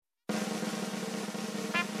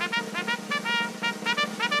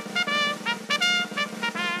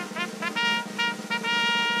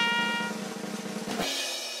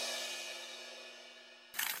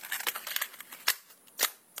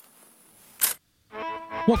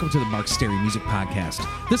Welcome to the Mark Stary Music Podcast.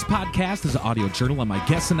 This podcast is an audio journal on my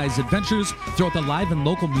guests and I's adventures throughout the live and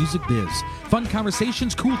local music biz. Fun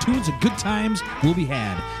conversations, cool tunes, and good times will be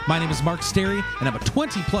had. My name is Mark Stary, and I'm a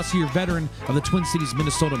 20-plus year veteran of the Twin Cities,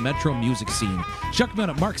 Minnesota metro music scene. Check me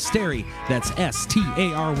out at Mark Stary, that's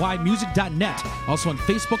S-T-A-R-Y music.net. Also on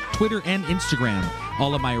Facebook, Twitter, and Instagram.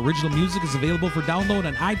 All of my original music is available for download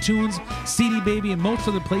on iTunes, CD Baby, and most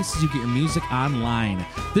other places you get your music online.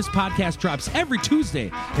 This podcast drops every Tuesday,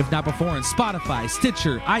 if not before, on Spotify,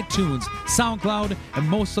 Stitcher, iTunes, SoundCloud, and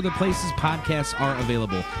most other places podcasts are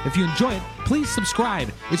available. If you enjoy it, please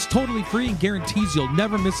subscribe. It's totally free and guarantees you'll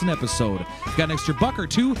never miss an episode. If you got an extra buck or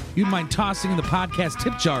two you'd mind tossing in the podcast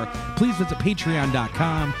tip jar, please visit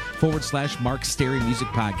patreon.com/Mark Stary Music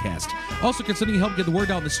Podcast. Also considering help get the word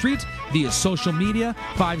out in the street via social media,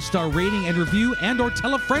 5-star rating and review, and or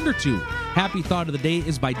tell a friend or two. Happy Thought of the Day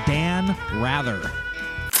is by Dan Rather.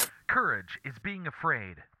 Courage is being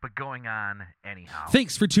afraid, but going on anyhow.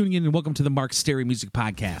 Thanks for tuning in and welcome to the Mark Stary Music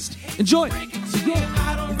Podcast. Enjoy! I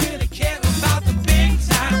don't really care about the big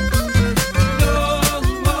time. No,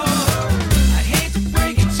 I hate to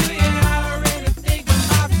break it to you. I don't really think my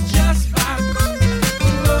life is just fine.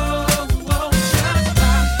 No, just fine. Just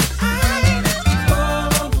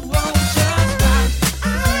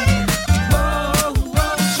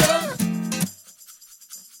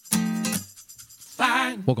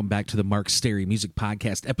fine. Welcome back to the Mark Stary Music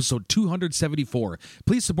Podcast, episode 274.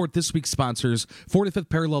 Please support this week's sponsors, 45th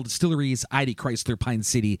Parallel Distilleries, ID Chrysler, Pine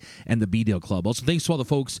City, and the B-Dale Club. Also, thanks to all the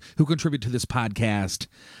folks who contribute to this podcast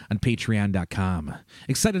on patreon.com.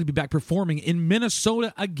 Excited to be back performing in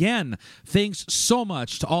Minnesota again. Thanks so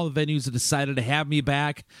much to all the venues that decided to have me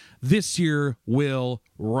back. This year will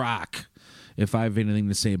rock, if I have anything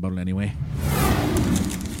to say about it anyway.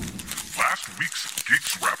 Last week's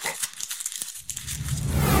Geeks Wrap-Up.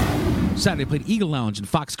 Saturday, I played Eagle Lounge in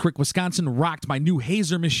Fox Creek, Wisconsin, rocked my new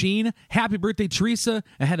Hazer machine. Happy birthday, Teresa.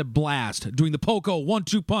 I had a blast doing the Poco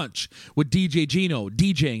 1-2 punch with DJ Gino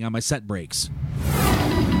DJing on my set breaks.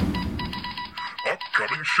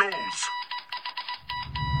 Upcoming shows.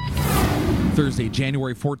 Thursday,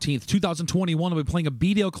 January 14th, 2021, I'll be playing a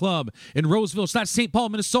B-Dale Club in Roseville, St. Paul,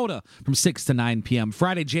 Minnesota from 6 to 9 p.m.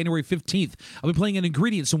 Friday, January 15th, I'll be playing at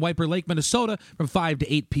Ingredients in White Bear Lake, Minnesota from 5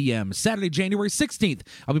 to 8 p.m. Saturday, January 16th,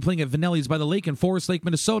 I'll be playing at Vanelli's by the Lake in Forest Lake,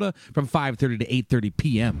 Minnesota from 5:30 to 8:30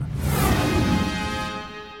 p.m.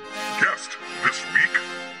 Guest this week.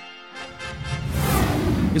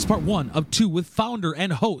 Is part one of two with founder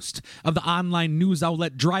and host of the online news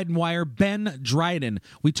outlet Dryden Wire, Ben Dryden.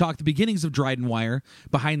 We talk the beginnings of Dryden Wire,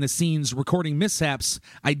 behind the scenes recording mishaps,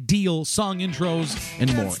 ideal song intros,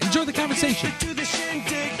 and more. Enjoy the conversation. To the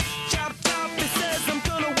shindig, chopped up, it says I'm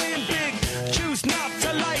gonna win big. Choose not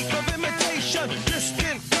to life of imitation.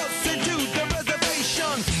 Listen close to the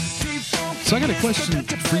reservation. So I got a question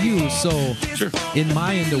for you. So in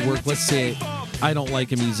my end of work, let's say I don't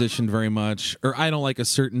like a musician very much, or I don't like a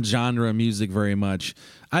certain genre of music very much.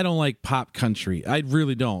 I don't like pop country. I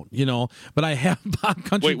really don't, but I have pop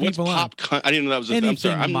country Wait, what's people on. I didn't know that was a thing. I'm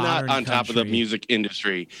sorry. Anything I'm not modern on top of the country. music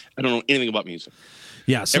industry. I don't know anything about music.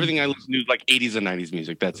 Yeah, so, Everything I listen to is like 80s and 90s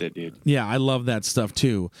music. That's it, dude. yeah, I love that stuff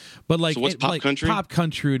too. But like, So what's pop country? Pop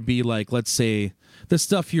country would be like, let's say, the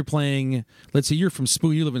stuff you're playing. Let's say you're from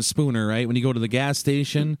you live in Spooner, right? When you go to the gas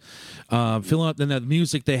station, filling up, then the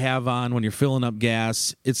music they have on when you're filling up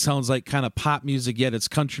gas, it sounds like kind of pop music, yet it's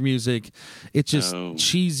country music. It's just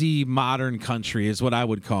cheesy modern country is what I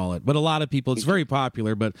would call it. But a lot of people, it's very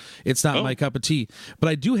popular, but it's not my cup of tea. But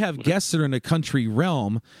I do have guests that are in the country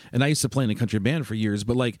realm, and I used to play in a country band for years.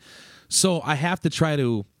 But like, so I have to try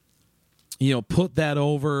to put that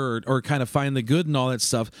over or kind of find the good and all that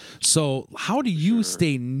stuff. So how do you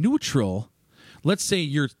stay neutral? Let's say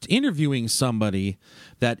you're interviewing somebody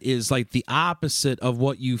that is like the opposite of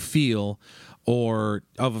what you feel or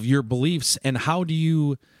of your beliefs. And how do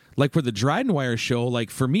you, like for the Dryden Wire show, like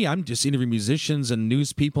for me, I'm just interviewing musicians and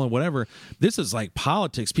news people and whatever. This is like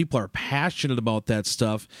politics. People are passionate about that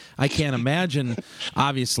stuff. I can't imagine,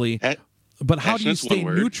 obviously. But how do you stay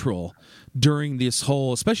neutral during this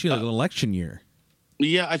whole, especially like an election year?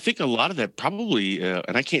 Yeah, I think a lot of that probably,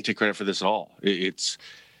 and I can't take credit for this at all.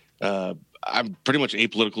 I'm pretty much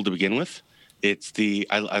apolitical to begin with. It's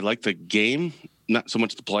I like the game, not so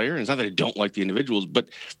much the player. And it's not that I don't like the individuals, but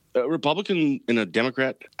a Republican and a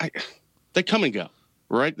Democrat, they come and go,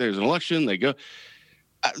 right? There's an election, they go.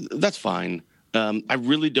 That's fine. I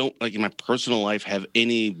really don't, like in my personal life, have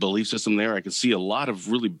any belief system there. I can see a lot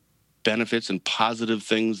of really benefits and positive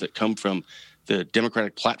things that come from the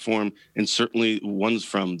Democratic platform, and certainly ones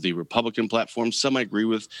from the Republican platform. Some I agree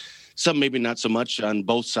with, some maybe not so much on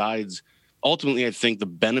both sides. ultimately, I think the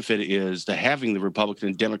benefit is to having the Republican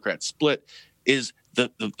and Democrat split is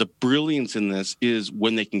the brilliance in this is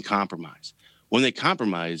when they can compromise. When they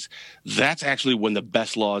compromise, that's actually when the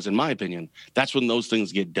best laws, in my opinion, that's when those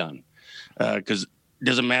things get done. Because it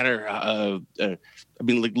doesn't matter.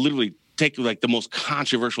 Like literally take like the most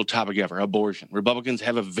controversial topic ever, abortion. Republicans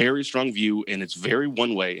have a very strong view and it's very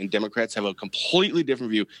one way, and Democrats have a completely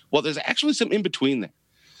different view. Well, there's actually some in between there.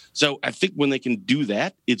 So I think when they can do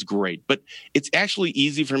that, it's great. But it's actually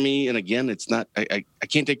easy for me. And again, it's not, I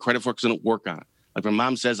can't take credit for it because I don't work on it. Like my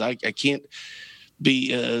mom says, I can't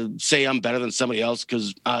say I'm better than somebody else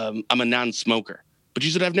because I'm a non-smoker. But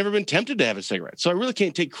she said, I've never been tempted to have a cigarette. So I really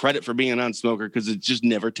can't take credit for being a non-smoker because it just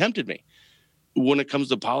never tempted me. When it comes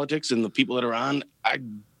to politics and the people that are on,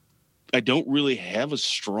 I don't really have a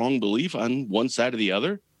strong belief on one side or the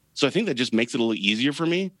other. So I think that just makes it a little easier for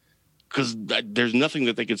me because there's nothing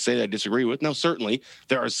that they could say that I disagree with. Now, certainly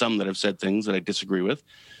there are some that have said things that I disagree with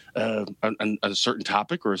on a certain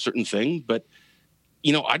topic or a certain thing. But,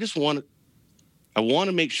 you know, I want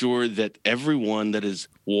to make sure that everyone that is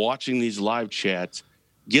watching these live chats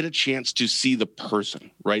get a chance to see the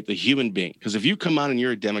person, right? The human being. Because if you come on and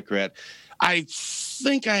you're a Democrat, I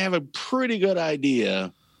think I have a pretty good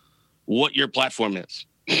idea what your platform is.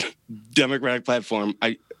 Democratic platform.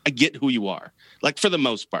 I get who you are, like for the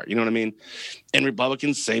most part, you know what I mean? And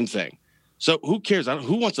Republicans, same thing. So who cares?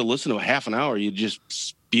 Who wants to listen to a half an hour you just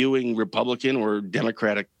spewing Republican or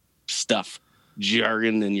Democratic stuff,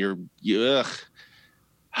 jargon, and ugh.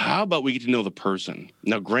 How about we get to know the person?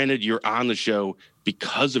 Now, granted, you're on the show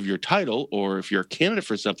because of your title or if you're a candidate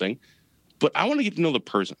for something, but I want to get to know the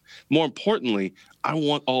person. More importantly, I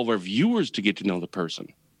want all of our viewers to get to know the person.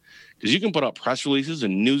 Because you can put out press releases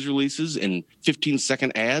and news releases and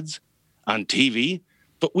 15-second ads on TV,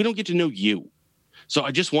 but we don't get to know you. So I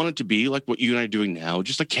just want it to be like what you and I are doing now,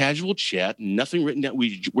 just a casual chat, nothing written down.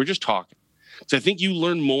 We're just talking. So I think you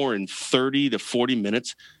learn more in 30 to 40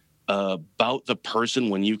 minutes about the person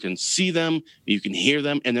when you can see them, you can hear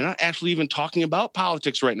them, and they're not actually even talking about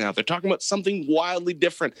politics right now. They're talking about something wildly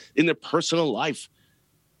different in their personal life.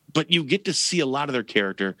 But you get to see a lot of their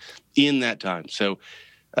character in that time. So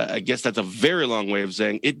I guess that's a very long way of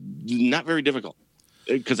saying it. Not very difficult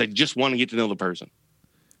because I just want to get to know the person.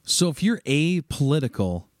 So if you're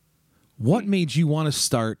apolitical, what made you want to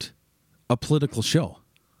start a political show?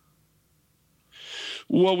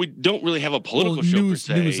 Well, we don't really have a political show per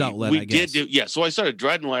se. News outlet, I guess. Did do, yeah. So I started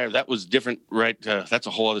Dryden Wire. That was different, right? That's a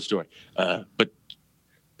whole other story. But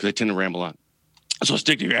because I tend to ramble on, so I'll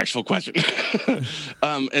stick to your actual question.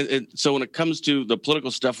 And so when it comes to the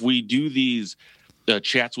political stuff, we do these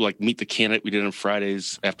chats. We like meet the candidate. We did on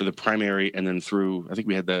Fridays after the primary, and then through. I think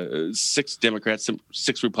we had the 6 Democrats,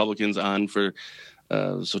 6 Republicans on for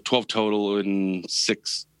so 12 total, and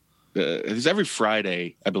 6. It was every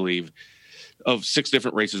Friday, I believe, of 6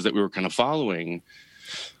 different races that we were kind of following.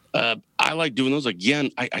 I like doing those.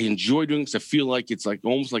 Again, I enjoy doing this. I feel like it's like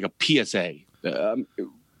almost like a PSA.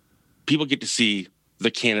 People get to see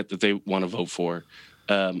the candidate that they want to vote for.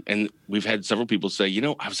 And we've had several people say, you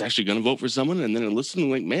know, I was actually going to vote for someone. And then I listen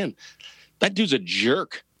and like, man, that dude's a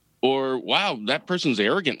jerk. Or, wow, that person's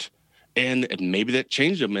arrogant. And maybe that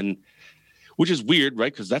changed them. And which is weird,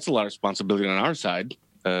 right? Because that's a lot of responsibility on our side.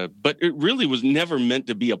 But it really was never meant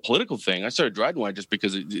to be a political thing. I started Dryden Wire just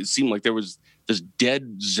because it seemed like there was this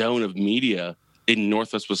dead zone of media in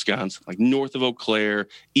Northwest Wisconsin, like north of Eau Claire,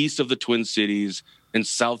 east of the Twin Cities, and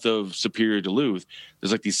south of Superior, Duluth.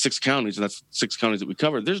 There's like these 6 counties, and that's 6 counties that we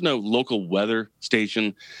covered. There's no local weather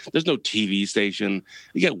station. There's no TV station.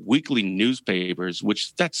 You got weekly newspapers,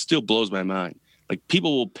 which that still blows my mind. Like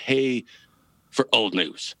people will pay for old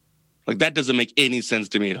news. Like that doesn't make any sense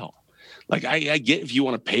to me at all. Like I get if you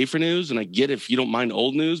want to pay for news, and I get if you don't mind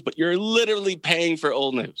old news, but you're literally paying for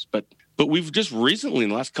old news. But we've just recently in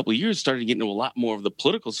the last couple of years started getting into a lot more of the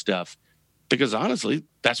political stuff because honestly,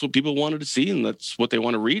 that's what people wanted to see, and that's what they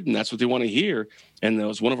want to read, and that's what they want to hear. And that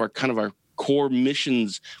was one of our kind of our core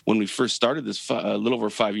missions when we first started this a little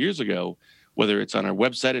over 5 years ago, whether it's on our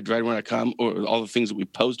website at drydenwire.com or all the things that we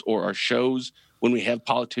post or our shows when we have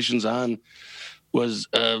politicians on, was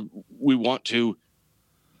we want to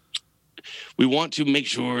make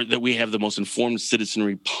sure that we have the most informed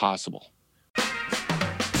citizenry possible.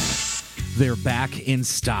 They're back in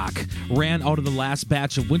stock. Ran out of the last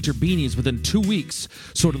batch of winter beanies within 2 weeks.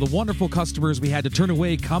 So to the wonderful customers we had to turn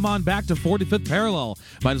away, come on back to 45th Parallel.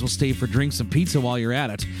 Might as well stay for drinks and pizza while you're at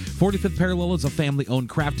it. 45th Parallel is a family-owned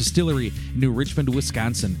craft distillery in New Richmond,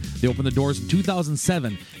 Wisconsin. They opened the doors in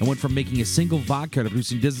 2007 and went from making a single vodka to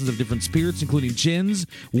producing dozens of different spirits, including gins,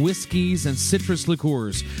 whiskeys, and citrus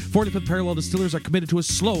liqueurs. 45th Parallel distillers are committed to a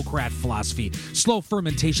slow craft philosophy. Slow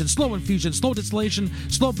fermentation, slow infusion, slow distillation,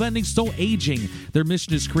 slow blending, slow aging. Their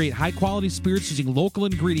mission is to create high-quality spirits using local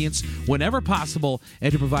ingredients whenever possible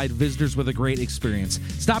and to provide visitors with a great experience.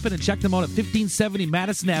 Stop in and check them out at 1570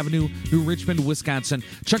 Madison Avenue, New Richmond, Wisconsin.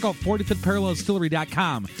 Check out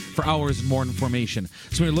 45thParallelDistillery.com for hours and more information.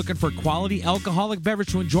 So when you're looking for quality alcoholic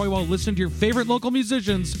beverage to enjoy while listening to your favorite local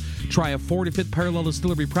musicians, try a 45th Parallel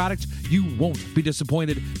Distillery product. You won't be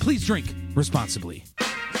disappointed. Please drink responsibly.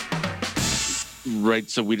 Right.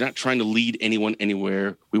 So we're not trying to lead anyone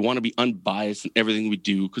anywhere. We want to be unbiased in everything we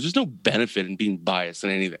do because there's no benefit in being biased in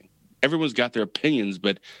anything. Everyone's got their opinions,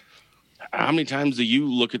 but how many times do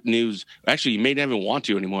you look at news? Actually, you may not even want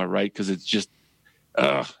to anymore, right? Because it's just,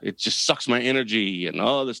 it just sucks my energy and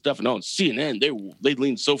all this stuff. And oh, CNN, they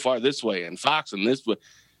lean so far this way, and Fox and this way.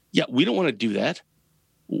 Yeah, we don't want to do that.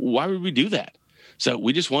 Why would we do that? So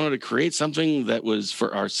we just wanted to create something that was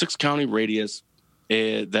for our 6-county radius,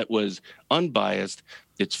 that was unbiased.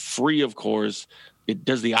 It's free, of course. It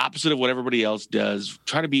does the opposite of what everybody else does.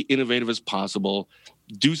 Try to be innovative as possible.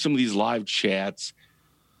 Do some of these live chats.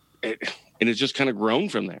 And it's just kind of grown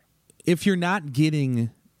from there. If you're not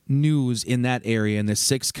getting news in that area, in the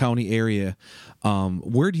 6-county area,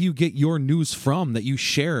 where do you get your news from that you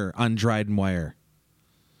share on Dryden Wire?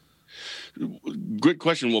 Good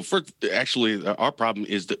question. Well, first, actually, our problem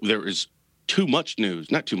is that there is too much news.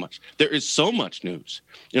 Not too much. There is so much news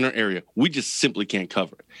in our area. We just simply can't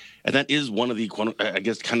cover it. And that is one of the, I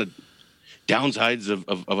guess, kind of downsides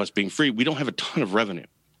of us being free. We don't have a ton of revenue.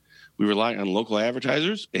 We rely on local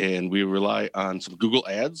advertisers, and we rely on some Google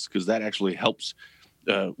ads because that actually helps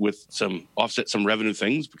with some offset some revenue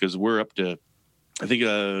things because we're up to, I think,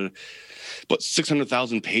 about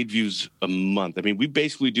 600,000 paid views a month. I mean, we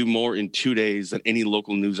basically do more in 2 days than any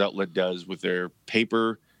local news outlet does with their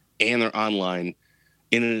paper and their online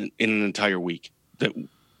in an entire week. That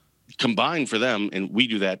combined for them, and we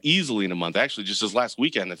do that easily in a month. Actually, just this last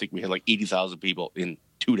weekend, I think we had like 80,000 people in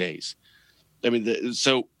 2 days. I mean,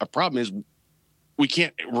 so our problem is we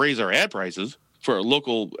can't raise our ad prices for our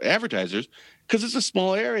local advertisers because it's a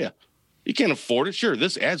small area. You can't afford it. Sure,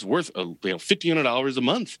 this ad's worth $1,500 a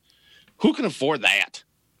month. Who can afford that?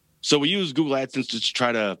 So we use Google AdSense to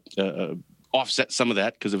try to offset some of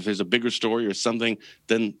that because if there's a bigger story or something,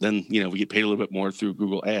 then we get paid a little bit more through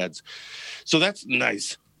Google Ads. So that's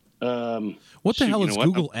nice. What the hell is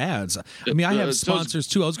Google Ads? I mean, I have sponsors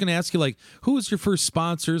too. I was going to ask you, like, who was your first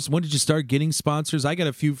sponsors? When did you start getting sponsors? I got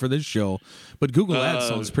a few for this show, but Google Ads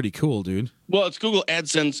sounds pretty cool, dude. Well, it's Google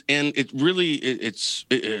AdSense, and it really it's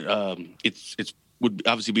would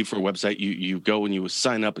obviously be for a website. You go and you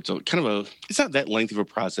sign up. It's it's not that lengthy of a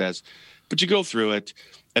process, but you go through it.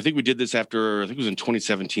 I think we did this after, I think it was in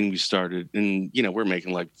 2017 we started, and we're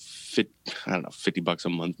making like $50 a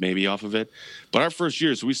month maybe off of it. But our first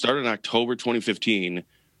year, so we started in October 2015,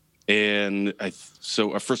 and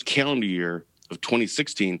so our first calendar year of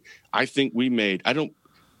 2016, I think we made, I don't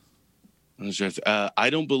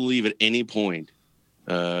believe at any point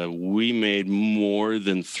we made more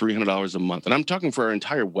than $300 a month, and I'm talking for our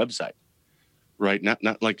entire website, right?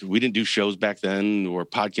 Not like we didn't do shows back then or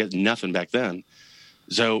podcasts, nothing back then.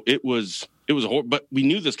 So it was horrible, but we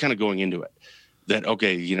knew this kind of going into it that,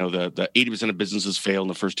 okay, the 80% of businesses fail in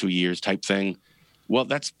the first 2 years type thing. Well,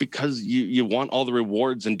 that's because you want all the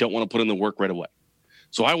rewards and don't want to put in the work right away.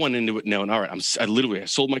 So I went into it knowing, all right, I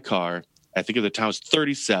sold my car. I think at the time I was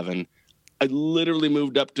 37. I literally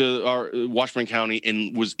moved up to our Washburn County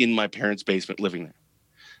and was in my parents' basement living there.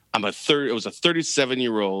 I was a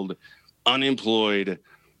 37-year-old, unemployed,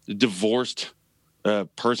 divorced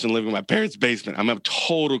person living in my parents' basement. I'm a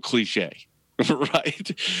total cliche,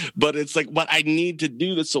 right? But it's like, but I need to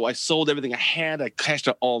do this. So I sold everything I had. I cashed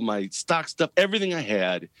out all my stock stuff, everything I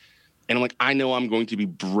had. And I'm like, I know I'm going to be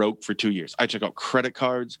broke for 2 years. I took out credit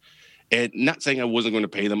cards, and not saying I wasn't going to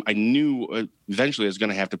pay them. I knew eventually I was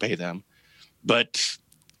going to have to pay them, but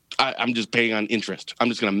I'm just paying on interest. I'm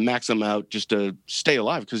just going to max them out just to stay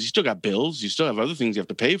alive because you still got bills. You still have other things you have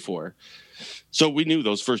to pay for. So we knew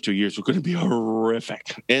those first 2 years were going to be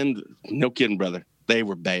horrific. And no kidding, brother, they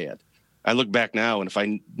were bad. I look back now, and if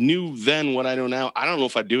I knew then what I know now, I don't know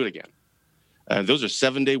if I'd do it again. Those are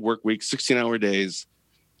 7-day work weeks, 16-hour days,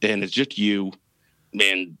 and it's just you.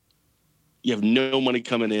 And You have no money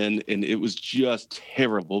coming in, and it was just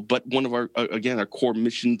terrible. But one of our core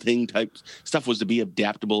mission thing type stuff was to be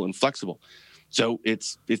adaptable and flexible. So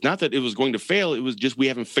it's not that it was going to fail. It was just we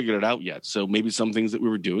haven't figured it out yet. So maybe some things that we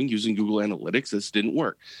were doing using Google Analytics, this didn't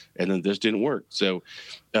work. And then this didn't work. So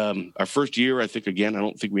our first year, I think, again, I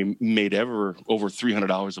don't think we made ever over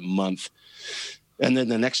 $300 a month. And then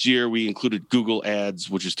the next year we included Google Ads,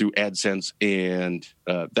 which is through AdSense. And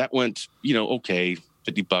that went, okay,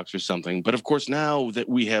 $50 or something. But of course, now that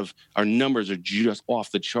we have our numbers are just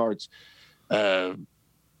off the charts,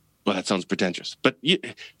 well, that sounds pretentious, but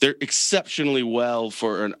they're exceptionally well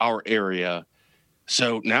for our area.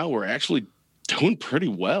 So now we're actually doing pretty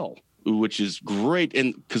well, which is great.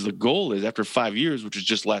 And because the goal is after 5 years, which was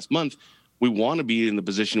just last month, we want to be in the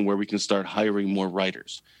position where we can start hiring more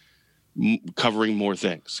writers, covering more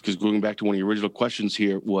things. Because going back to one of your original questions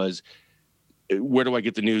here was, where do I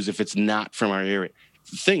get the news if it's not from our area?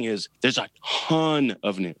 The thing is, there's a ton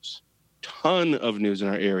of news in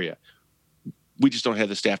our area. We just don't have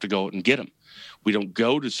the staff to go out and get them. We don't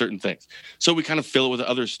go to certain things. So we kind of fill it with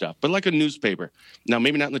other stuff, but like a newspaper. Now,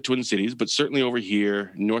 maybe not in the Twin Cities, but certainly over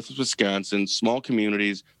here, north of Wisconsin, small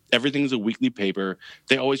communities, everything's a weekly paper.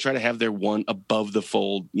 They always try to have their one above the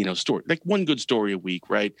fold, story, like one good story a week,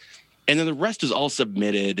 right? And then the rest is all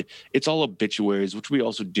submitted. It's all obituaries, which we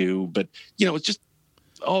also do, but it's just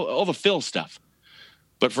all the fill stuff.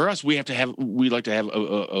 But for us, we like to have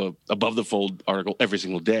a above the fold article every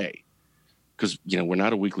single day. Because, we're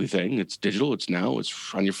not a weekly thing. It's digital. It's now.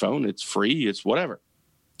 It's on your phone. It's free. It's whatever.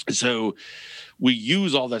 So we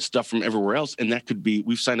use all that stuff from everywhere else. And that could be,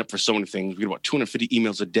 we've signed up for so many things. We get about 250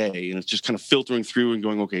 emails a day. And it's just kind of filtering through and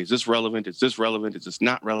going, okay, is this relevant? Is this relevant? Is this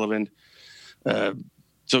not relevant?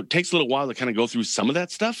 So it takes a little while to kind of go through some of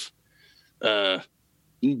that stuff.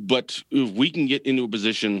 But if we can get into a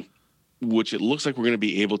position, which it looks like we're going to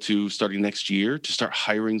be able to starting next year, to start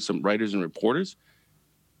hiring some writers and reporters,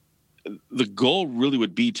 the goal really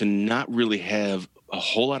would be to not really have a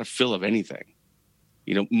whole lot of fill of anything,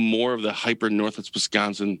 more of the hyper Northwest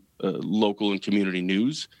Wisconsin local and community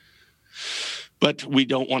news. But we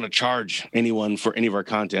don't want to charge anyone for any of our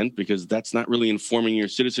content because that's not really informing your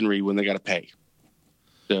citizenry when they got to pay.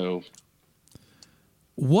 So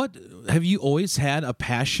what have you always had a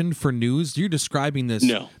passion for news? You're describing this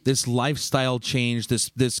this lifestyle change,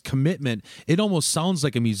 this commitment. It almost sounds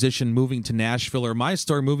like a musician moving to Nashville or my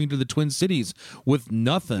story moving to the Twin Cities with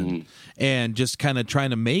nothing and just kind of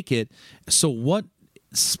trying to make it. So what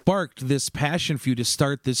sparked this passion for you to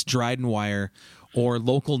start this Dryden Wire or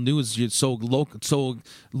local news? You're so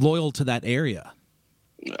loyal to that area.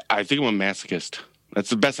 I think I'm a masochist.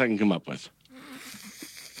 That's the best I can come up with.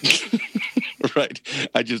 Right.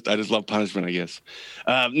 I just love punishment, I guess.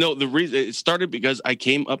 No, the reason it started because I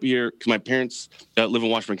came up here because my parents live in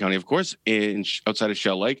Washburn County, of course, outside of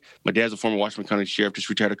Shell Lake. My dad's a former Washburn County sheriff, just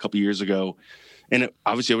retired a couple years ago. And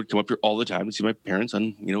obviously I would come up here all the time to see my parents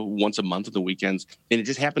on, once a month on the weekends. And it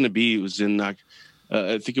just happened to be, it was in, I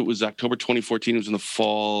think it was October 2014. It was in the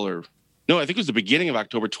fall I think it was the beginning of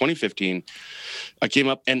October 2015. I came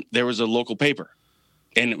up and there was a local paper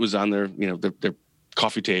and it was on their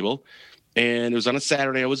coffee table. And it was on a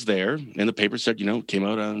Saturday I was there, and the paper said, came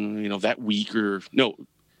out on, that week it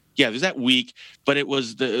was that week, but it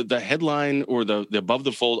was the headline or the above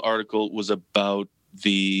the fold article was about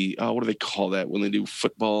the, what do they call that when they do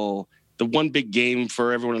football? The one big game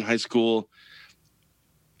for everyone in high school.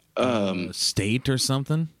 State or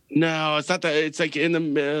something? No, it's not that. It's like in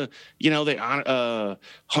the, they honor,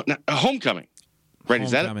 homecoming, right?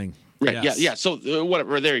 Is that it? Right. Yes. Yeah. So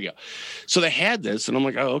whatever. There you go. So they had this, and I'm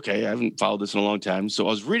like, oh, okay. I haven't followed this in a long time. So I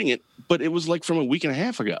was reading it, but it was like from a week and a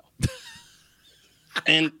half ago,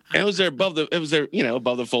 and it was there above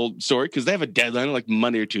the fold story because they have a deadline like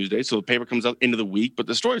Monday or Tuesday. So the paper comes out into the week, but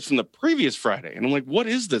the story is from the previous Friday, and I'm like, what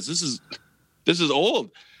is this? This is old.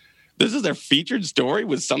 This is their featured story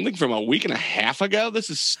with something from a week and a half ago. This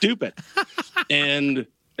is stupid.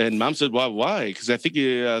 And Mom said, why? Because I think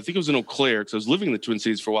it was in Eau Claire, because I was living in the Twin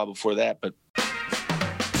Cities for a while before that. But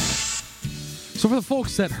so for the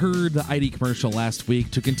folks that heard the ID commercial last week,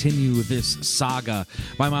 to continue this saga,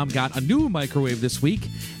 my mom got a new microwave this week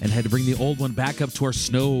and had to bring the old one back up to our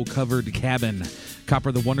snow-covered cabin.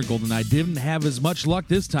 Copper the Wonder Gold and I didn't have as much luck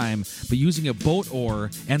this time, but using a boat oar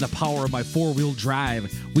and the power of my four-wheel drive,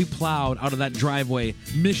 we plowed out of that driveway.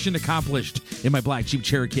 Mission accomplished in my black Jeep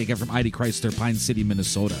Cherokee I got from ID Chrysler, Pine City,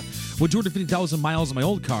 Minnesota. With 250,000 miles on my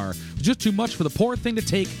old car, just too much for the poor thing to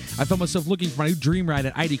take. I found myself looking for my new dream ride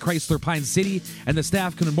at ID Chrysler, Pine City, and the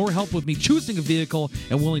staff couldn't more help with me choosing a vehicle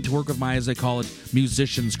and willing to work with my, as I call it,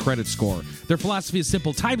 musician's credit score. Their philosophy is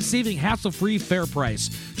simple: time-saving, hassle-free, fair price.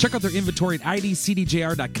 Check out their inventory at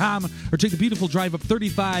idcdjr.com or take the beautiful drive up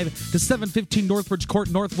 35 to 715 Northbridge Court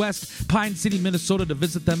Northwest, Pine City, Minnesota to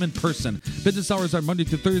visit them in person. Business hours are Monday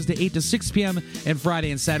through Thursday, 8 to 6 p.m., and Friday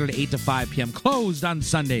and Saturday, 8 to 5 p.m., closed on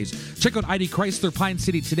Sundays. Check out ID Chrysler Pine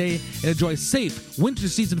City today and enjoy a safe winter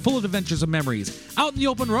season full of adventures and memories out in the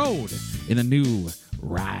open road in a new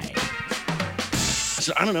ride.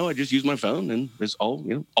 So I don't know. I just use my phone and there's all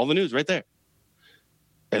the news right there.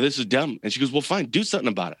 And this is dumb. And she goes, well, fine, do something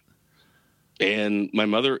about it. And my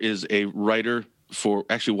mother is a writer for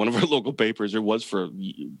actually one of our local papers. There was for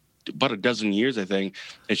about a dozen years, I think.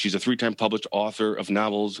 And she's a 3-time published author of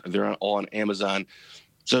novels. They're all on Amazon.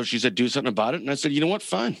 So she said, do something about it. And I said, you know what?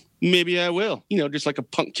 Fine. Maybe I will. Just like a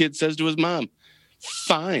punk kid says to his mom.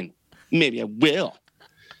 Fine. Maybe I will.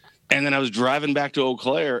 And then I was driving back to Eau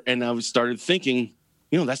Claire and I started thinking,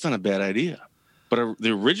 that's not a bad idea. But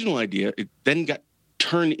the original idea, it then got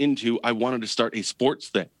turned into, I wanted to start a sports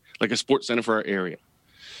thing, like a sports center for our area.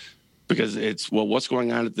 Because it's, what's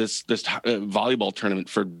going on at this volleyball tournament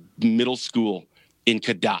for middle school in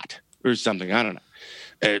Cadott or something? I don't know.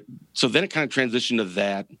 So then it kind of transitioned to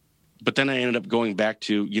that. But then I ended up going back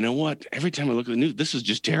to, you know what? Every time I look at the news, this is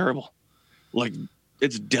just terrible. Like,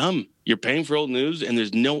 it's dumb. You're paying for old news, and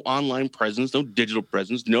there's no online presence, no digital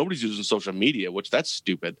presence. Nobody's using social media, which that's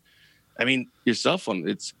stupid. I mean, your cell phone,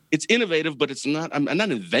 it's innovative, but it's not. I'm not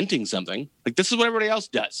inventing something. Like, this is what everybody else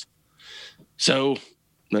does. So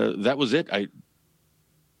that was it. I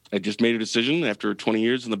just made a decision after 20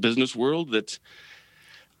 years in the business world that,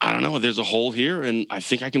 I don't know, there's a hole here, and I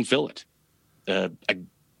think I can fill it.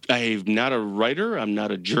 I'm not a writer. I'm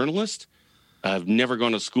not a journalist. I've never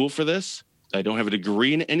gone to school for this. I don't have a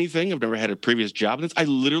degree in anything. I've never had a previous job in this. I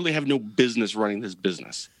literally have no business running this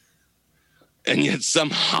business. And yet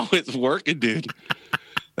somehow it's working, dude.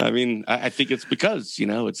 I mean, I think it's because,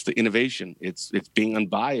 it's the innovation. It's being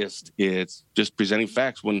unbiased. It's just presenting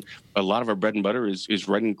facts when a lot of our bread and butter is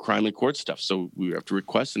writing crime and court stuff. So we have to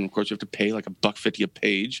request, and of course you have to pay like $1.50 a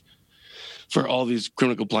page for all these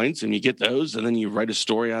criminal complaints, and you get those, and then you write a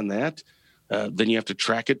story on that. Then you have to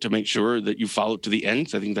track it to make sure that you follow it to the end.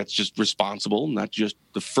 So I think that's just responsible, not just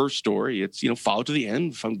the first story. It's, follow to the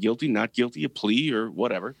end. If I'm guilty, not guilty, a plea or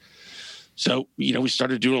whatever. So, we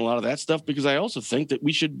started doing a lot of that stuff because I also think that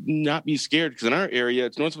we should not be scared, because in our area,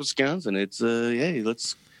 it's North Wisconsin. It's, hey,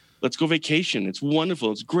 let's go vacation. It's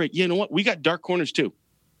wonderful. It's great. You know what? We got dark corners too,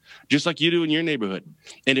 just like you do in your neighborhood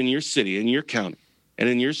and in your city, in your county and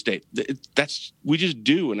in your state. We just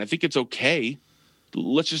do. And I think it's okay.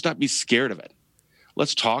 Let's just not be scared of it.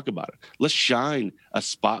 Let's talk about it. Let's shine a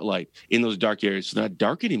spotlight in those dark areas so they're not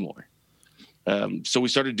dark anymore. So we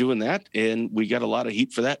started doing that, and we got a lot of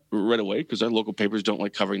heat for that right away because our local papers don't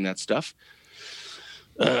like covering that stuff.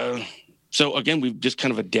 So again, we've just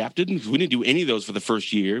kind of adapted. We didn't do any of those for the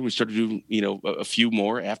first year. We started doing, a few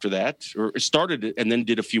more after that, or started it and then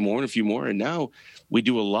did a few more and a few more. And now we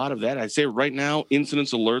do a lot of that. I'd say right now,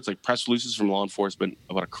 incidents alerts, like press releases from law enforcement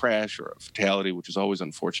about a crash or a fatality, which is always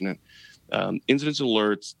unfortunate. Incidents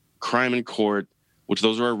alerts, crime in court, which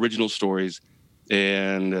those are our original stories,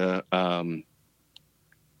 and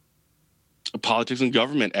politics and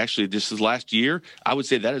government. Actually, this is last year. I would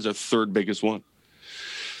say that is our third biggest one.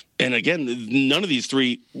 And again, none of these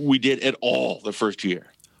three we did at all the first year.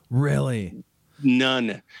 Really?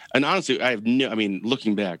 None. And honestly,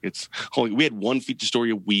 looking back, we had one feature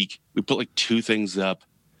story a week. We put like 2 things up.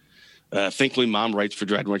 Thankfully, Mom writes for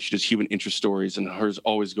Dryden Wright. She does human interest stories, and hers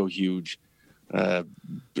always go huge.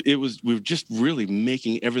 We were just really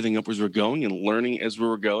making everything up as we're going and learning as we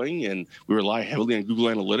were going. And we rely heavily on Google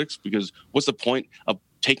Analytics, because what's the point of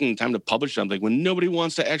taking the time to publish something when nobody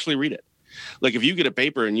wants to actually read it? Like, if you get a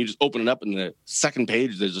paper and you just open it up and the second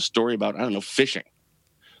page, there's a story about, fishing.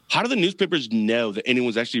 How do the newspapers know that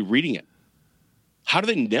anyone's actually reading it? How do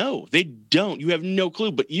they know? They don't. You have no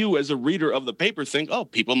clue. But you, as a reader of the paper, think, oh,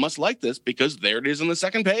 people must like this because there it is on the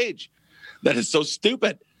second page. That is so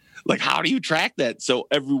stupid. Like, how do you track that? So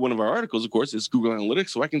every one of our articles, of course, is Google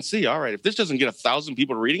Analytics. So I can see, all right, if this doesn't get 1,000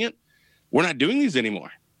 people reading it, we're not doing these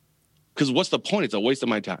anymore. Because what's the point? It's a waste of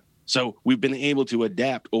my time. So we've been able to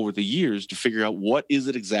adapt over the years to figure out what is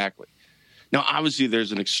it exactly. Now, obviously,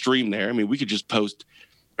 there's an extreme there. I mean, we could just post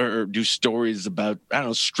or do stories about, I don't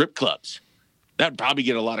know, strip clubs. That'd probably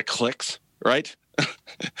get a lot of clicks, right?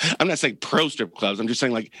 I'm not saying pro strip clubs. I'm just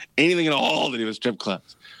saying like anything at all to do with strip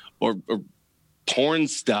clubs or porn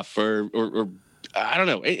stuff or I don't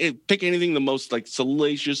know. Pick anything the most like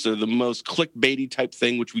salacious or the most clickbaity type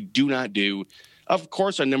thing, which we do not do. Of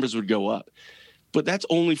course, our numbers would go up, but that's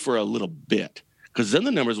only for a little bit, because then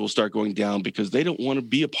the numbers will start going down because they don't want to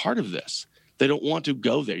be a part of this. They don't want to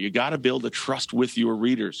go there. You got to build a trust with your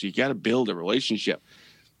readers. You got to build a relationship.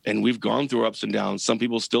 And we've gone through ups and downs. Some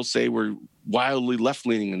people still say we're wildly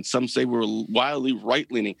left-leaning, and some say we're wildly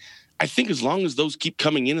right-leaning. I think as long as those keep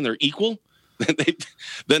coming in and they're equal,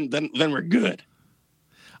 then we're good.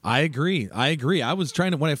 I agree. I was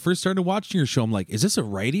trying to, when I first started watching your show, I'm like, is this a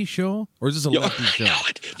righty show or is this a lefty show?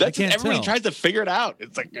 That's can't everybody tell. tries to figure it out.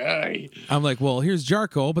 It's like, I'm like, well, here's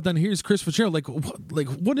Jarko, but then here's Chris Fitzgerald. Like,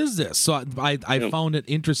 what is this? So I found it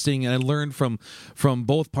interesting, and I learned from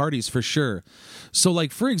both parties for sure. So,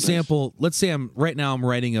 like, for example, let's say I'm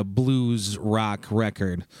writing a blues rock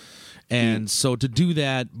record, and so to do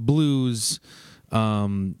that blues,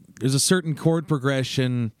 there's a certain chord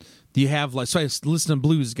progression. You have like, so I listen to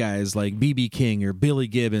blues guys like B.B. King or Billy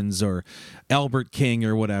Gibbons or Albert King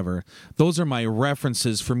or whatever. Those are my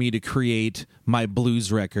references for me to create my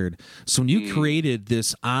blues record. So when you created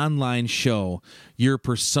this online show, your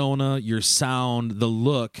persona, your sound, the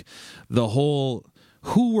look, the whole,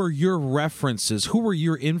 who were your references? Who were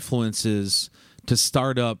your influences to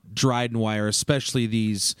start up Dryden Wire, especially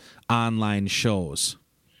these online shows?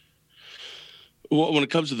 well, when it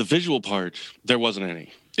comes to the visual part, there wasn't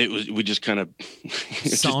any. We just kind of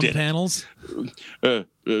sound panels.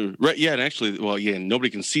 Right. Yeah. And actually, nobody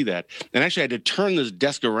can see that. And actually I had to turn this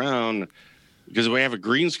desk around because we have a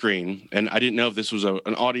green screen, and I didn't know if this was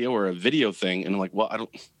an audio or a video thing. And I'm like, well,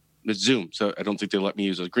 it's Zoom, so I don't think they'll let me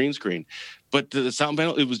use a green screen. But the sound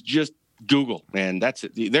panel, it was just Google, and that's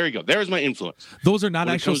it. There you go. There's my influence. Those are not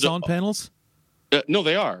actual sound panels? No,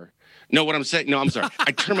 they are. No, what I'm saying, no, I'm sorry.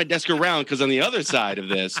 I turn my desk around because on the other side of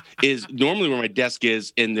this is normally where my desk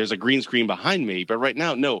is, and there's a green screen behind me. But right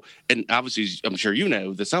now, no. And obviously, I'm sure you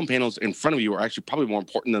know, the sound panels in front of you are actually probably more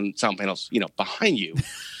important than sound panels, behind you.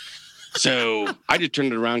 So I just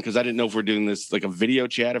turned it around because I didn't know if we're doing this like a video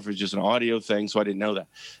chat, if it's just an audio thing. So I didn't know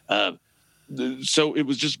that. So it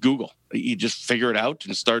was just Google. You just figure it out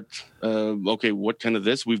and start, okay, what kind of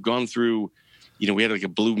this? We've gone through... we had like a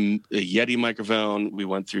blue Yeti microphone. We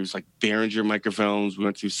went through like Behringer microphones. We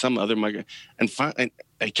went through some other and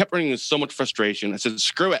I kept running into so much frustration. I said,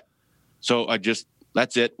 screw it. So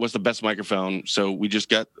that's it. What's the best microphone? So we just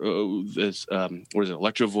got this,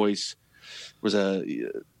 Electro Voice. Was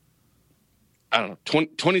I don't know,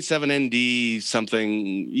 27ND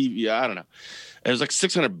something. Yeah, I don't know. It was like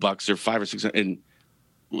 $600 or $500 or $600. And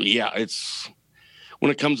yeah, it's,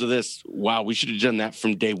 when it comes to this, wow, we should have done that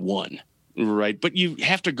from day one. Right. But you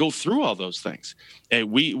have to go through all those things. And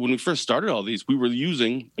when we first started all these, we were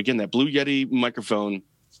using, again, that Blue Yeti microphone,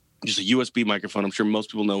 just a USB microphone. I'm sure most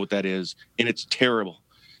people know what that is. And it's terrible.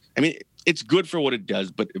 I mean, it's good for what it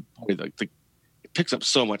does, but it picks up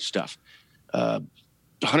so much stuff.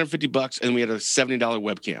 $150, and we had a $70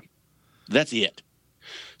 webcam. That's it.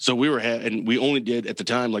 So and we only did at the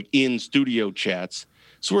time, like in studio chats.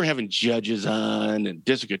 So we're having judges on and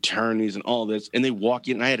district attorneys and all this, and they walk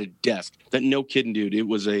in, and I had a desk that, no kidding, dude, it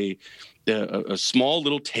was a small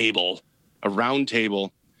little table, a round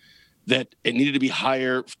table, that it needed to be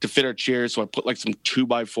higher to fit our chairs. So I put like some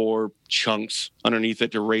 2x4 chunks underneath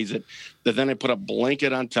it to raise it. But then I put a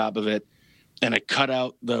blanket on top of it, and I cut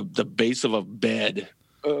out the base of a bed.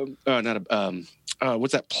 What's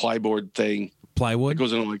that plyboard thing? Plywood? It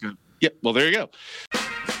goes in like yep. Well, there you go.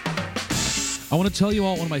 I want to tell you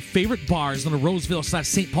all one of my favorite bars in the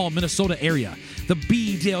Roseville/St. Paul, Minnesota area. The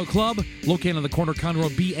B. Dale Club, located on the corner of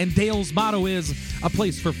Conroe B. And Dale's motto is a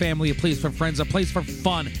place for family, a place for friends, a place for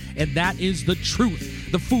fun. And that is the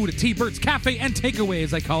truth. The food at T-Birds Cafe and Takeaway,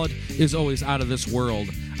 as I call it, is always out of this world.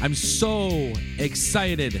 I'm so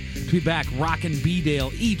excited to be back rocking B.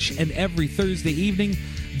 Dale each and every Thursday evening,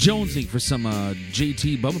 jonesing for some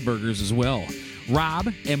JT Bubba Burgers as well.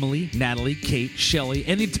 Rob, Emily, Natalie, Kate, Shelley,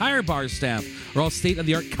 and the entire bar staff are all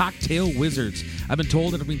state-of-the-art cocktail wizards. I've been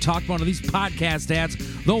told that if we talk about one of these podcast ads,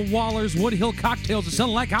 the Waller's Woodhill cocktails are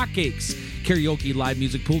selling like hotcakes. Karaoke, live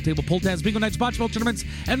music, pool table, pull tabs, bingo nights, bocce tournaments,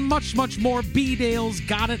 and much, much more. B-Dale's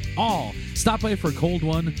got it all. Stop by for a cold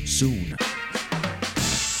one soon.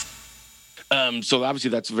 So obviously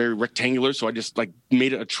that's very rectangular. So I just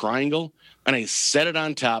made it a triangle, and I set it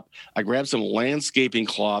on top. I grabbed some landscaping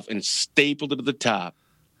cloth and stapled it to the top.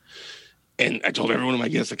 And I told everyone of my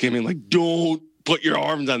guests that came in, don't put your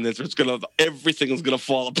arms on this, or everything is gonna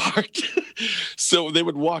fall apart. So they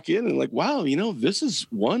would walk in and like, wow, this is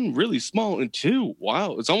one, really small, and two,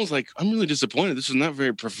 wow, it's almost like I'm really disappointed. This is not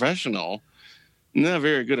very professional, not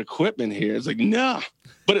very good equipment here. It's like, nah,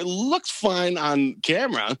 but it looks fine on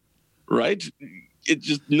camera, right? It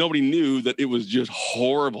just, nobody knew that it was just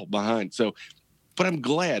horrible behind. So, but I'm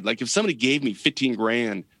glad, like if somebody gave me 15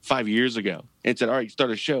 grand 5 years ago and said, all right,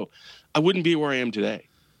 start a show, I wouldn't be where I am today.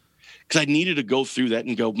 Because I needed to go through that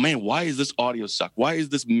and go, man, why is this audio suck? Why is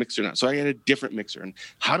this mixer not? So I had a different mixer. And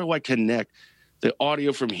how do I connect the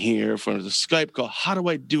audio from here, from the Skype call? How do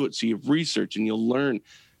I do it? So you research and you'll learn,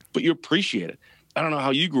 but you appreciate it. I don't know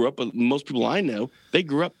how you grew up, but most people I know, they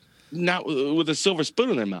grew up not with a silver spoon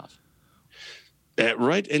in their mouth.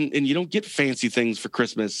 Right? And you don't get fancy things for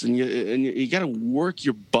Christmas. And you got to work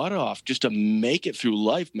your butt off just to make it through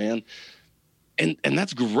life, man. And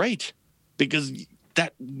that's great because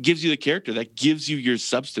that gives you the character, that gives you your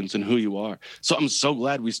substance and who you are. So I'm so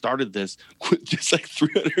glad we started this with just like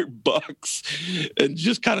 $300 and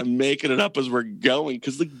just kind of making it up as we're going.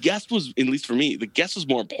 Because the guest was, at least for me, the guest was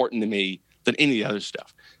more important to me than any of the other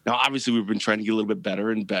stuff. Now, obviously, we've been trying to get a little bit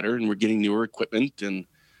better and better, and we're getting newer equipment. And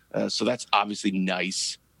so that's obviously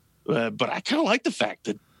nice. But I kind of like the fact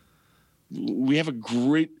that we have a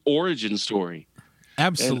great origin story.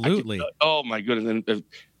 Absolutely. Oh, my goodness. And,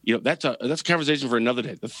 that's a conversation for another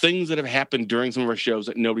day. The things that have happened during some of our shows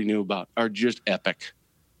that nobody knew about are just epic.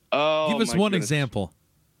 Oh, give us one example.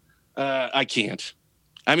 I can't.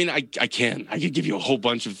 I mean, I can. I could give you a whole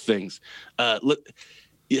bunch of things. Let's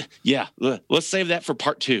save that for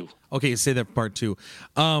part 2. Okay, say that for part 2.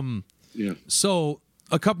 Yeah. So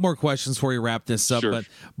a couple more questions before we wrap this up. Sure.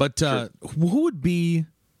 But Sure. Who would be,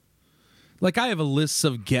 like, I have a list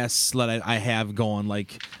of guests that I have going,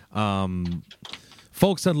 like,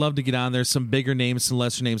 folks I'd love to get on there, some bigger names, some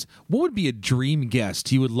lesser names. What would be a dream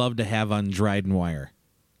guest you would love to have on Dryden Wire?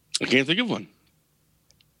 I can't think of one.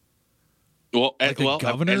 Well, Like a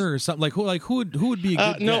governor or something? Like who would be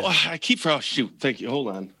a good no, guest? I keep shoot. Thank you. Hold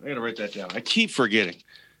on. I got to write that down. I keep forgetting.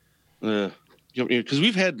 Because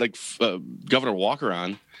we've had like Governor Walker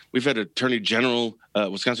on. We've had Attorney General,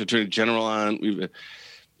 Wisconsin Attorney General on. We've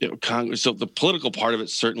Congress. So the political part of it,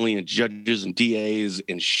 certainly, and judges and DAs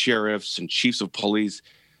and sheriffs and chiefs of police.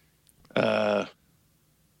 Boy,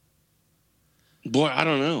 I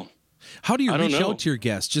don't know. How do you reach out to your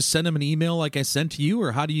guests? Just send them an email like I sent to you,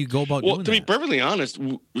 or how do you go about doing that? Well, to be perfectly honest,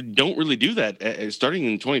 we don't really do that. Starting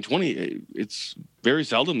in 2020, it's very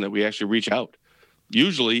seldom that we actually reach out.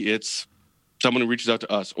 Usually, it's someone who reaches out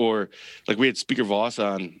to us, or like we had Speaker Voss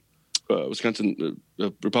on, Wisconsin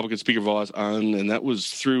Republican Speaker Voss on, and that was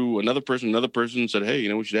through another person. Another person said,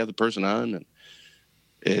 "Hey, we should have the person on," and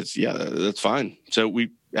that's fine. So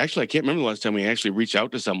I can't remember the last time we actually reached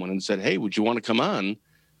out to someone and said, "Hey, would you want to come on?"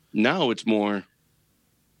 Now it's more,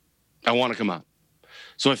 I want to come on.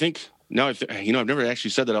 So I think now, I've never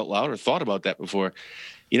actually said that out loud or thought about that before.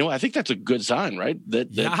 I think that's a good sign, right?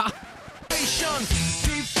 Yeah.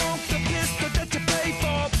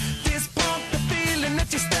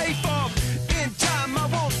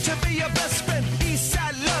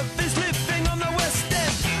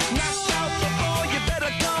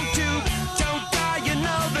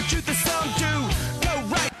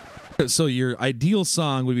 So your ideal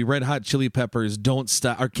song would be Red Hot Chili Peppers' "Don't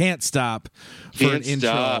Stop" or "Can't Stop" for Can't an intro.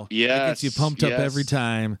 Stop. Yes, that gets you pumped up every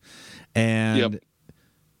time. And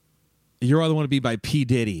your other one would be by P.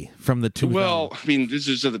 Diddy from the 2000s. Well, I mean, this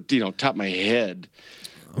is at the top of my head.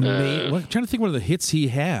 I'm trying to think what are the hits he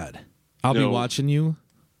had. I'll be watching you.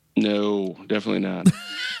 No, definitely not.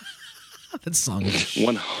 That song is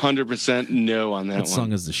 100% no on that one. That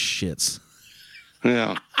song is the shits.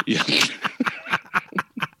 Yeah.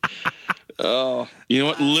 Oh, you know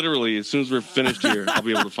what? Literally, as soon as we're finished here, I'll be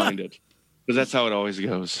able to find it. Because that's how it always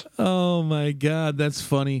goes. Oh, my God. That's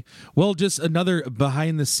funny. Well, just another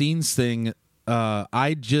behind-the-scenes thing.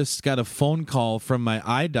 I just got a phone call from my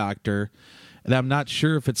eye doctor, and I'm not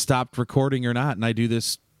sure if it stopped recording or not, and I do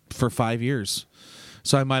this for 5 years.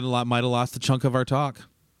 So I might have lost a chunk of our talk.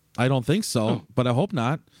 I don't think so, but I hope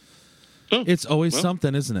not. Oh, it's always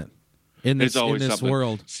something, isn't it? In this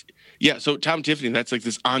world. Yeah, so Tom Tiffany, that's like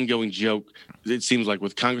this ongoing joke, it seems like,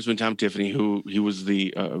 with Congressman Tom Tiffany, who he was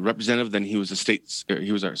the representative, then he was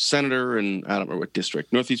he was our senator in, I don't remember what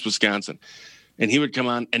district, Northeast Wisconsin. And he would come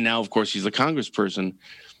on, and now, of course, he's a congressperson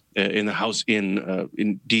in the House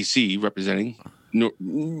in D.C., representing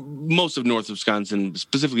most of North Wisconsin,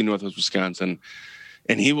 specifically Northwest Wisconsin.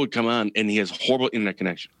 And he would come on, and he has horrible internet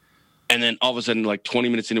connection. And then all of a sudden, like 20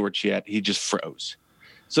 minutes into our chat, he just froze.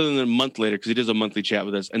 So then a month later, because he does a monthly chat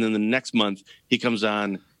with us, and then the next month he comes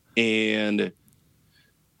on and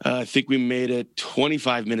I think we made it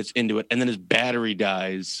 25 minutes into it, and then his battery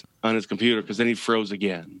dies on his computer because then he froze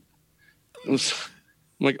again. I'm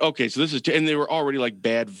like, okay, so this is, and they were already like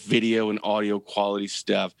bad video and audio quality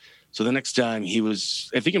stuff. So the next time he was,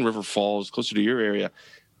 I think in River Falls, closer to your area,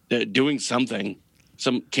 doing something,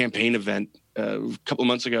 some campaign event a couple of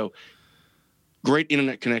months ago. Great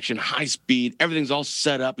internet connection, high speed, everything's all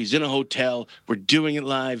set up. He's in a hotel. We're doing it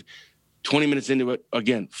live. 20 minutes into it,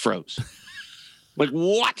 again, froze. Like,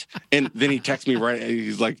 what? And then he texts me right.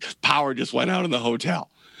 He's like, power just went out in the hotel.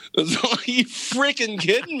 So, are you freaking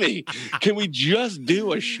kidding me? Can we just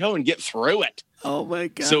do a show and get through it? Oh, my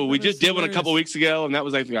God. So we just did one a couple weeks ago, and that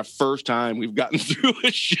was, I think, our first time we've gotten through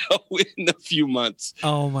a show in a few months.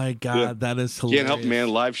 Oh, my God. Yeah. That is hilarious. Can't help, man.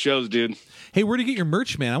 Live shows, dude. Hey, where do you get your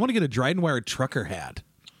merch, man? I want to get a Dryden Wire trucker hat.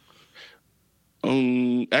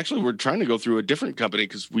 Actually, we're trying to go through a different company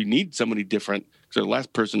because we need somebody different because our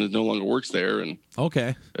last person is no longer works there. And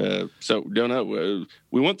okay, so don't know.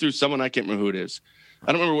 We went through someone, I can't remember who it is.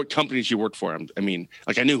 I don't remember what company she worked for. I mean,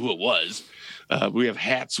 like I knew who it was. We have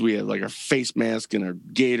hats, we have like our face mask and our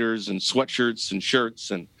gaiters and sweatshirts and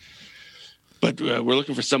shirts but we're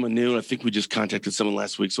looking for someone new. I think we just contacted someone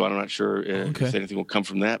last week, so I'm not sure if anything will come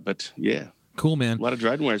from that. But yeah, cool, man. A lot of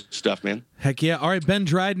Dryden Wire stuff, man. Heck yeah! All right, Ben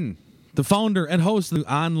Dryden, the founder and host of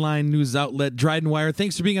the online news outlet Dryden Wire.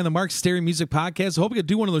 Thanks for being on the Mark Stary Music Podcast. I hope we could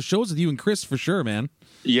do one of those shows with you and Chris for sure, man.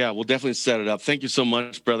 Yeah, we'll definitely set it up. Thank you so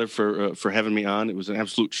much, brother, for having me on. It was an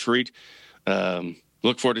absolute treat.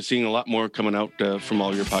 Look forward to seeing a lot more coming out from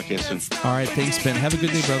all your podcasts soon. All right, thanks, Ben. Have a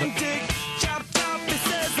good day, brother.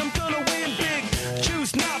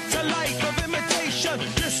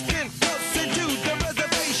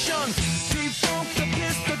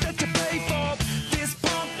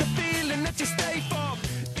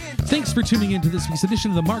 Thanks for tuning in to this week's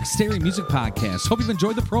edition of the Mark Stary Music Podcast. Hope you've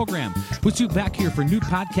enjoyed the program. We'll see you back here for new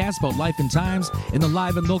podcasts about life and times in the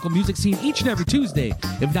live and local music scene each and every Tuesday,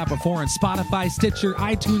 if not before, on Spotify, Stitcher,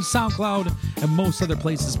 iTunes, SoundCloud, and most other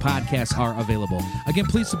places podcasts are available. Again,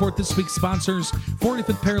 please support this week's sponsors,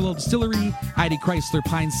 45th Parallel Distillery, Heidi Chrysler,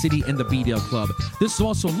 Pine City, and the B-Dale Club. This is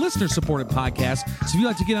also a listener-supported podcast, so if you'd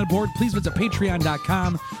like to get on board, please visit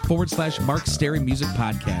patreon.com/Mark Stary Music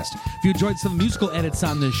Podcast. If you enjoyed some musical edits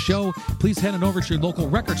on this show, please head on over to your local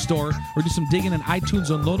record store or do some digging on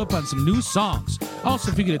iTunes and load up on some new songs.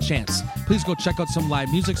 Also, if you get a chance, please go check out some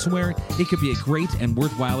live music somewhere. It could be a great and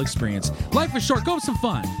worthwhile experience. Life is short. Go have some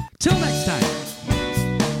fun. Till next time.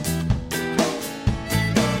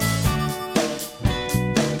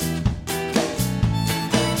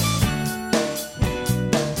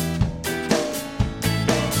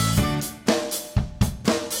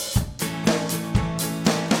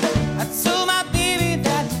 I told my baby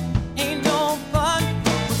that ain't no fun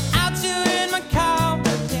without you in my car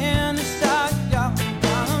in the shotgun. I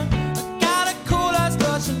got a cool eyes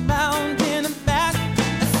rushing round in the back,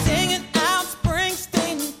 singing out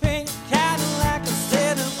Springsteen, pink Cadillac. I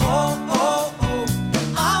said, oh oh oh,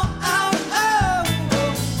 oh oh oh,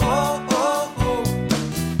 oh oh oh.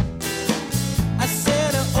 I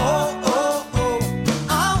said, oh oh oh,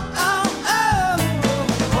 oh oh oh,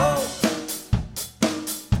 oh.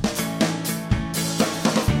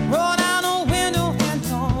 Roll down the window and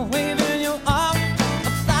don't waving you off.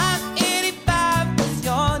 A flight 85 was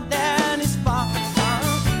your daddy's fault.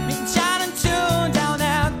 Me chatting to down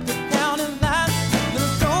at the county line.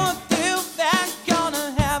 We're going through that,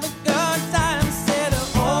 gonna have a good time. Said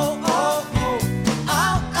oh oh oh,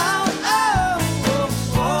 oh oh oh,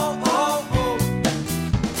 oh oh oh.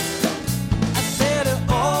 I said oh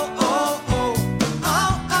oh oh, oh oh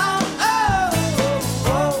oh,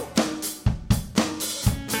 oh.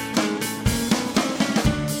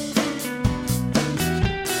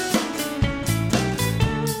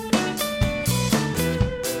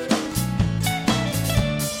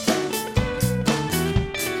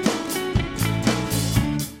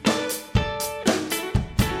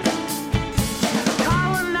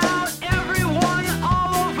 Calling out everyone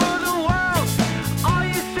all over the world, all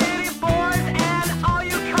you city boys and all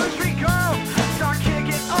you country girls. Start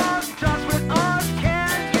kicking up dust with us,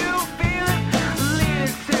 can you feel it? Lean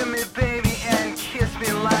into me, baby, and kiss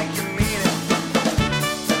me like you mean it.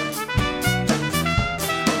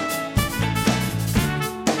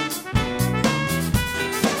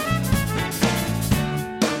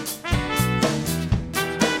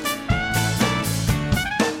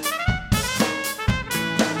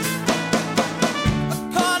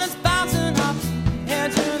 Corners bouncing off the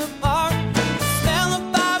edge of the bar. Smell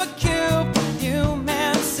of barbecue, perfume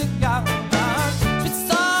and cigar. Sweet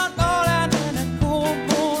sun rolling in a cool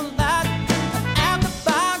moonlight. At the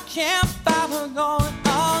bar campfire, we're going